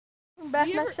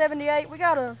Bassmaster 78. We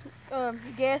got a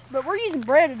guest, but we're using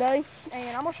bread today,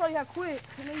 and I'm gonna show you how quick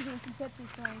we usually can catch these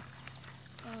things.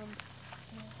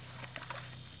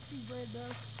 Use bread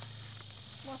though.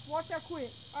 Watch how quick.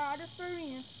 Alright, I just threw it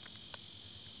in.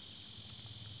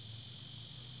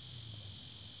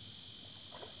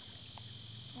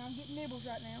 Now I'm getting nibbles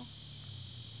right now.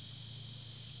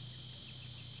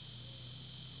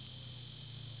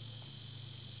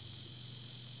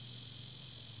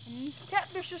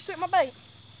 Catfish just took my bait.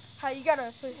 Hey, you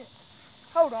gotta put it.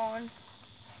 Hold on.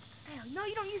 Damn, no,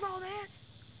 you don't use all that.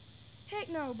 Heck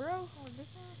no, bro. Oh, this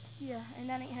one? Yeah, and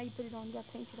that ain't how you put it on. You gotta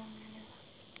pinch it on there.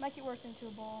 Make it worse into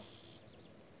a ball.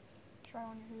 Try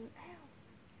on your hook. Ow.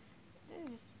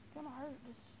 Dude, it's gonna hurt.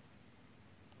 It's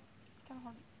kind of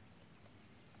hard.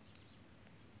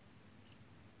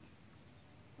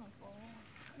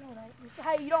 No, it ain't.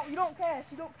 Hey, you don't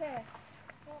cast. You don't cast.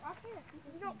 Well, I can't.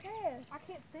 You don't cast. I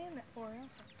can't stand that far out.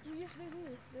 You just do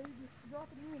this. Dude. Just drop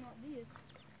it in like this.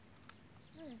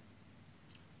 There.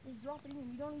 Just drop it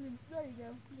in. You don't even. There you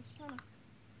go. Just kind of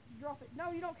drop it.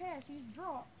 No, you don't cast. You just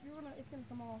drop. It's gonna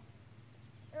come off.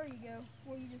 There you go.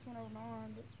 Well, you just went over my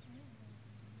arm, but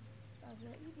besides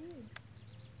that, you did.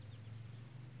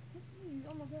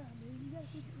 Oh my God, dude. You gotta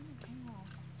keep it in. Hang on.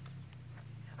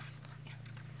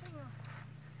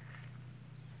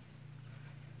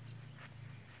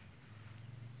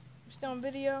 Still on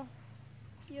video?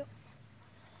 Yep.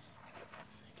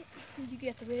 You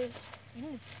get the rest. You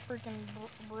need freaking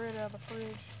bread out of the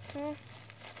fridge. Huh?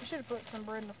 You should have put some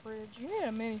bread in the fridge. You need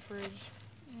a mini fridge.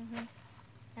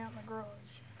 Out in the garage.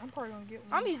 I'm probably gonna get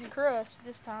one. I'm using crust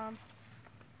this time.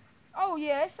 Oh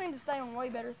yeah, it seems to stay on way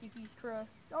better if you use crust.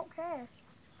 Don't cast.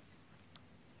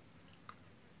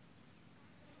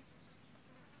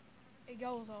 It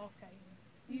goes off, Kaden.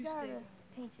 You gotta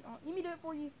pinch it on. Let me do it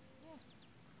for you.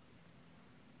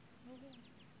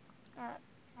 Alright.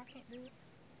 I can't do it.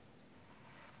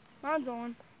 Mine's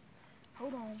on.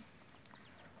 Hold on.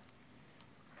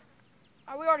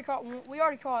 We already caught one. We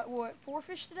already caught what? 4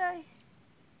 fish today?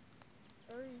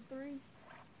 3.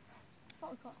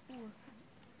 Probably caught 4.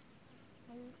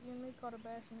 You and me caught a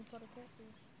bass and you caught a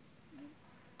catfish.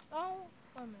 Oh,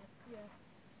 wait a minute. Yeah.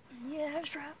 Yeah,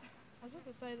 that's right. I was about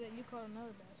to say that you caught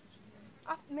another bass, which you didn't.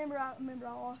 I remember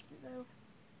I lost it though.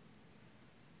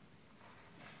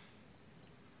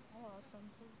 I lost some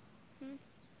too.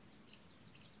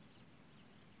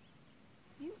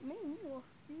 You lost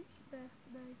a few bass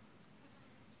today.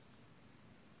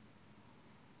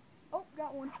 Oh,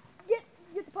 got one. Get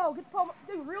the pole.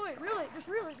 Dude, reel it. Just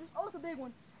reel it. Oh, it's a big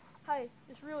one. Hey,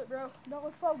 just reel it, bro. Don't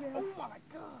let the pole get him. Oh my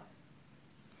God.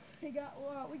 We got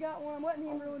one. I'm letting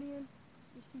him reel it in.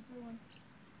 Just keep reeling.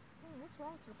 Oh, what's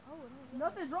wrong with your pole?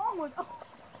 Nothing's wrong with it. Oh.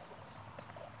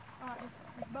 Alright,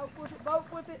 just boat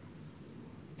whip it.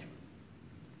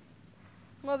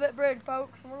 Love that bread,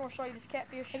 folks. And we're going to show you this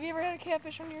catfish. Have you ever had a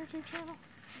catfish on your YouTube channel?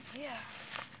 Yeah.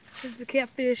 This is the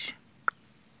catfish.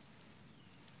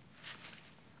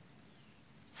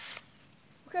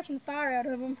 We're catching the fire out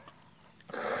of them.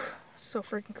 So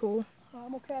freaking cool. I'm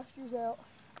going to cast yours out.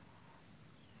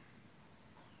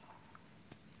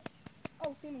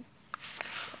 Oh, Timmy.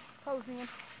 Pose in. Here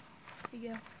you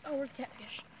go. Oh, where's the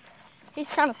catfish? He's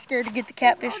kind of scared to get the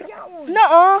catfish. Oh, got one.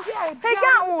 Nuh-uh. Yeah, he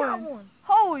got one.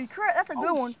 Holy crap, that's a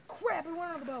good one. Crap, it went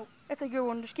out of the boat. That's a good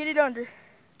one. Just get it under.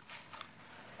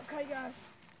 Okay, guys.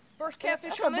 First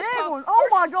catfish That's on a this big pond. one. Oh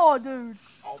my God, dude.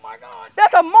 Oh my God.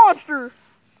 That's a monster.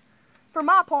 For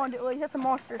my pond, at least, that's a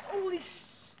monster. Holy did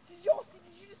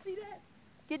you just see that?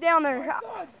 Get down there. Oh my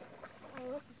God.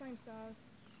 Oh, that's the same size.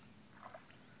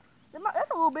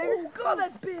 That's a little bigger. Oh God,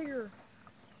 that's bigger.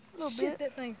 A little Shit, bit.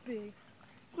 that thing's big.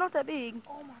 It's not that big.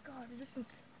 Oh my God, dude, this one's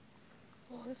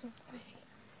big. This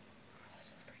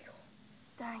is pretty cool.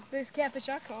 Dang. Biggest catfish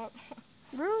I caught.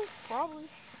 Really? Probably.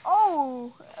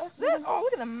 Oh.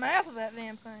 Look at the mouth of that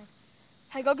damn thing.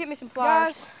 Hey, go get me some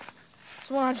pliers. Guys, that's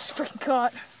one I just freaking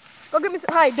caught. Go get me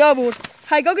some. Hey, doubled.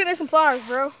 Hey, go get me some pliers,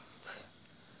 bro.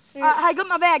 Hey, get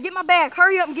my bag. Get my bag.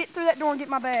 Hurry up and get through that door and get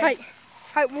my bag.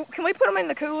 Hey, can we put them in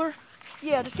the cooler?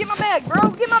 Yeah, just get my bag, bro.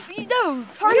 Get my. Dude,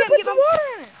 hurry up and Put get some my. water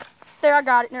in it. There, I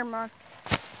got it. Never mind.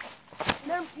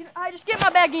 Hey, just get my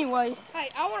bag anyways. Hey,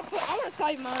 I want to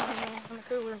save mine in the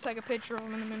cooler and take a picture of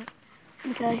them in a minute.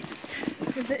 Okay.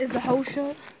 Is the hole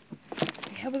shut?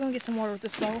 Yeah, we're gonna get some water with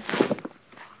this bowl.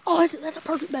 Oh, that's a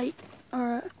perfect bait. All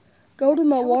right. Go to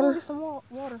my We're water. gonna get some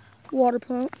water. Water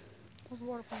pump. Where's the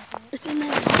water pump at? It's in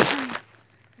there.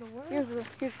 The what? Here's the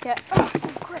cat. Oh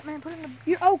crap, man! Put it in the.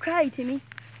 You're okay, Timmy.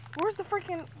 Where's the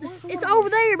freaking? It's over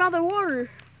there by the water.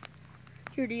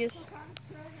 Here it is.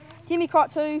 Timmy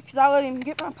caught 2 because I let him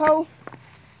get my pole.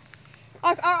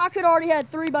 I could already had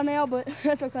 3 by now, but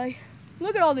that's okay.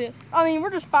 Look at all this. I mean,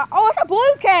 we're just fine. Oh, it's a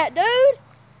blue cat, dude.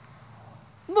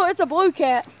 Look, it's a blue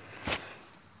cat.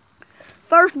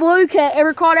 First blue cat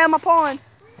ever caught out of my pond.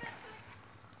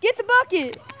 Get the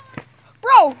bucket.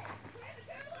 Bro.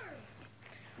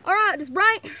 All right, just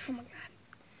bring. Oh my God.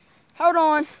 Hold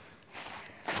on.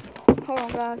 Hold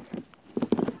on, guys.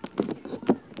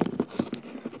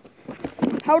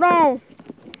 Hold on.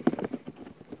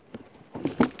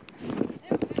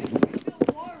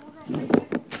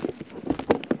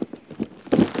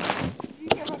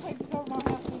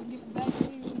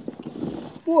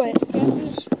 What?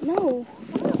 Catfish? No.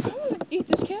 I want to eat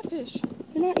this catfish.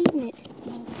 You're not eating it.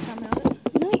 Can I mount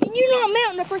it? No, you're not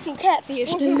mounting a freaking catfish,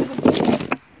 What if it dude. was a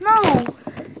big? No.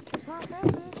 It's not a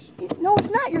catfish. No, it's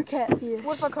not your catfish.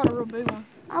 What if I caught a real big one?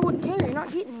 I wouldn't care. You're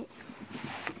not getting it.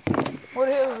 What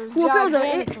if it was a Well, if it was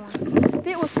gigantic one? If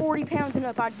it was 40 pounds and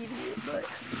up, I'd give you it, but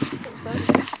It was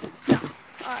 30. no.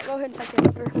 All right, go ahead and take that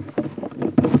up there.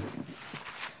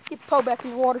 Get the pole back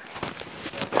in the water.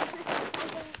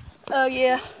 Oh,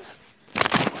 yeah.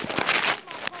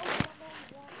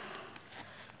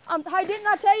 Hey, didn't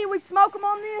I tell you we'd smoke them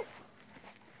on this?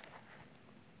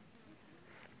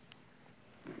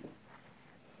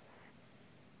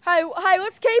 Hey,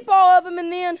 let's keep all of them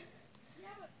and then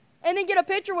get a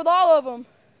picture with all of them.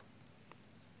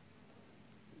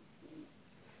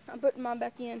 I'm putting mine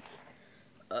back in.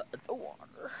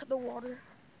 The water.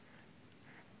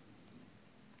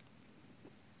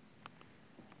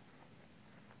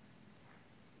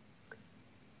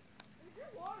 Your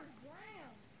water's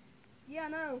brown. Yeah, I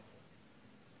know.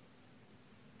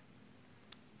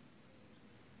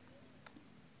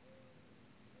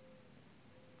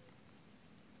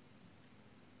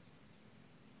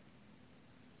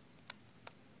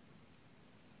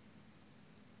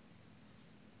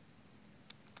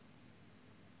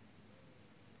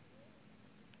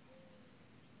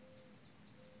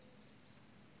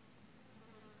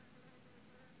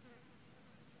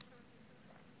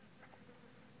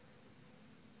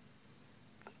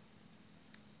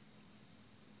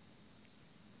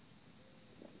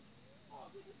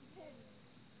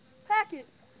 Pack it.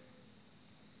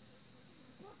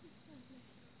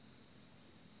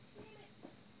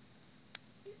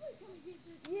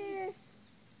 Yeah.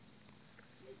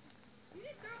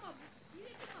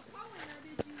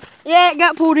 Yeah, it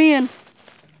got pulled in.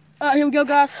 Here we go,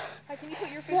 guys. Hey, can you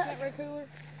put your fish in that red cooler?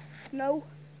 No.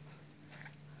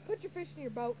 Put your fish in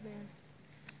your boat then.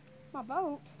 My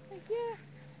boat? Heck yeah.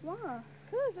 Why?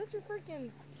 Cause that's your freaking.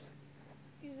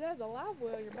 Use that as a live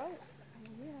well, your boat. Oh,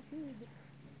 yeah, I could.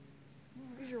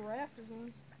 Use your raft or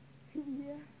something.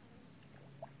 Yeah.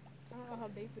 I don't know how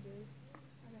deep it is.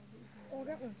 Oh, I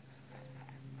got one.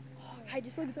 Hey,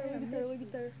 just look at there, look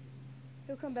at there.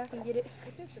 He'll come back and get it.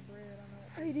 It hit the bread,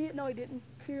 I know. He did? No, he didn't.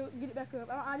 Here, get it back up.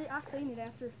 I seen it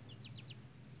after.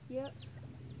 Yep.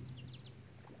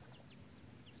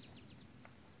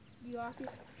 You like it?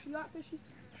 You like fishing?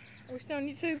 Are we still on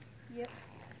YouTube? Yep.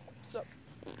 So.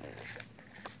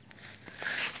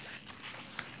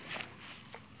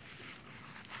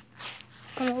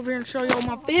 Come over here and show you all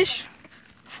my fish.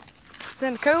 It's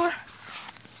in the cooler.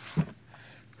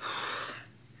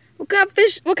 What kind of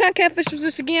fish? What kind of catfish was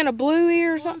this again? A bluey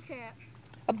or something? Cat.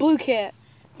 A blue cat.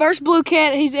 First blue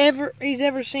cat he's ever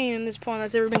seen in this pond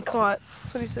that's ever been caught.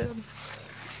 That's what he said.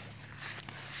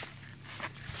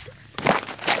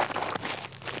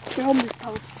 Here, hold this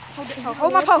pole.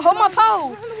 Hold my pole. Hold my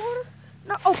pole.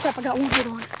 No. Oh crap! I got one good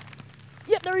on.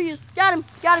 Yep, there he is. Got him.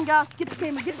 Got him, guys. Get the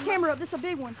camera. Get the camera up. This is a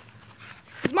big one.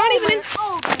 Is mine even in?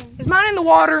 Oh, Is mine in the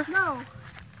water? no.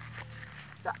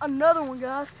 Got another one,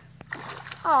 guys.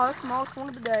 Oh, that's the smallest one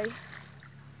of the day.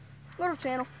 Little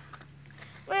channel.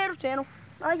 Little channel.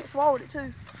 I think it swallowed it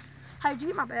too. Hey, did you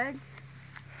get my bag?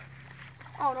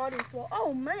 Oh no, I didn't swallow.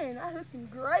 Oh man, I hooked him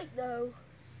great though.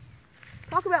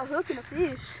 Talk about hooking a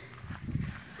fish.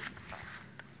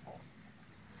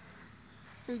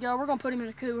 Here you go. We're gonna put him in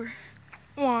a cooler.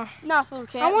 Why? Nice little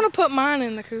cat. I want to put mine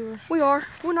in the cooler. We are.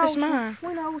 We know It's which one- mine.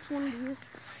 We know which one it is.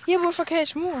 Yeah, but if I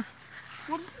catch more?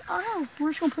 I know. We're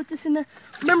just gonna put this in there.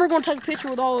 Remember, we're gonna take a picture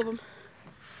with all of them.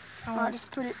 Oh. All right, just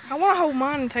put it. I want to hold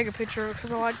mine and take a picture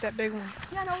because I like that big one.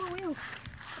 Yeah, no, we will.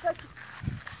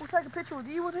 We'll take a picture with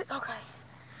you with it. Okay.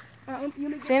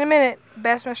 You See you in a minute.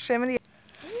 Bassmaster 70.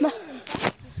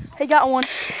 He got one.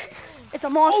 It's a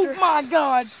monster. Oh my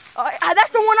God. That's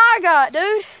the one I got,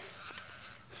 dude.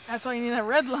 That's why you need that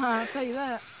red line, I'll tell you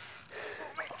that.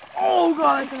 Oh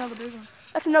God, that's another big one.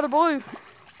 That's another blue.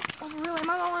 Oh really? Am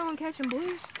I the only one catching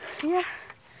blues? Yeah.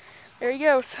 There he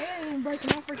goes. It ain't even breaking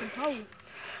my freaking pole.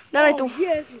 That ain't the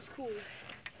Yeah, this was cool.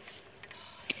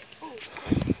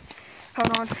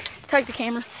 Hold on. Take the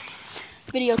camera.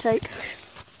 Videotape.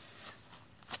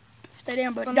 Stay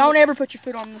down, buddy. Don't ever put your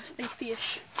foot on these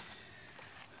fish.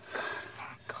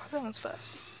 God, that one's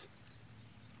fast.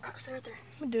 Stay right there.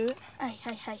 Let me do it. Hey,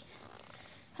 hey, hey.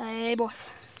 Hey, boys.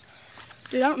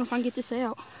 Dude, I don't know if I can get this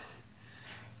out.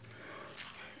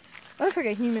 That looks like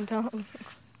a human tongue.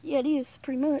 Yeah, it is,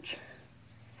 pretty much.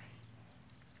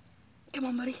 Come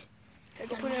on, buddy.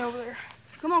 Go put it over there.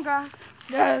 Come on, guys.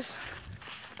 Guys,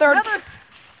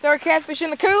 third catfish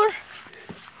in the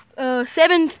cooler.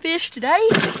 7 fish today.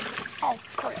 Oh,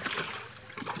 crap.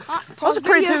 Pause Those are the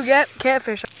pretty video. two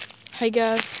catfish. Hey,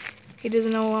 guys. He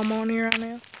doesn't know I'm on here right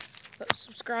now. But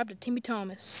subscribe to Timmy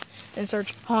Thomas. Then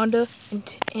search Honda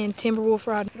and Timberwolf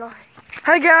Ride.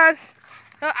 Hey, guys.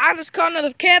 I just caught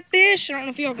another catfish. I don't know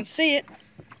if y'all can see it.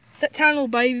 It's that tiny little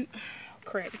baby. Oh,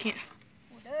 crap, you can't.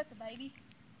 Well, that's a baby.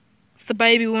 It's the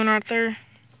baby one right there.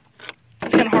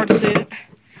 It's kind of hard to see it.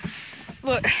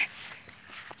 Look.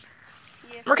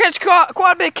 Yeah. We're catching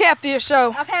quite a big catfish,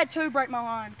 so. I've had 2 break my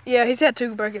line. Yeah, he's had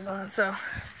 2 break his line, so.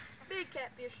 Big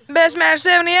catfish. Best match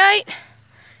 78.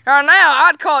 Right now,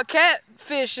 I'd call it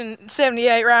catfish in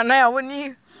 78 right now, wouldn't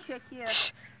you? Heck yeah.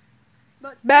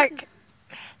 But Back.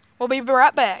 We'll be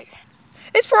right back.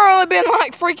 It's probably been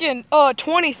like freaking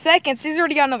 20 seconds. He's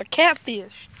already got another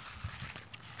catfish.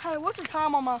 Hey, what's the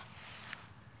time on my...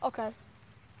 Okay.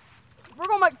 We're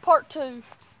going to make part 2.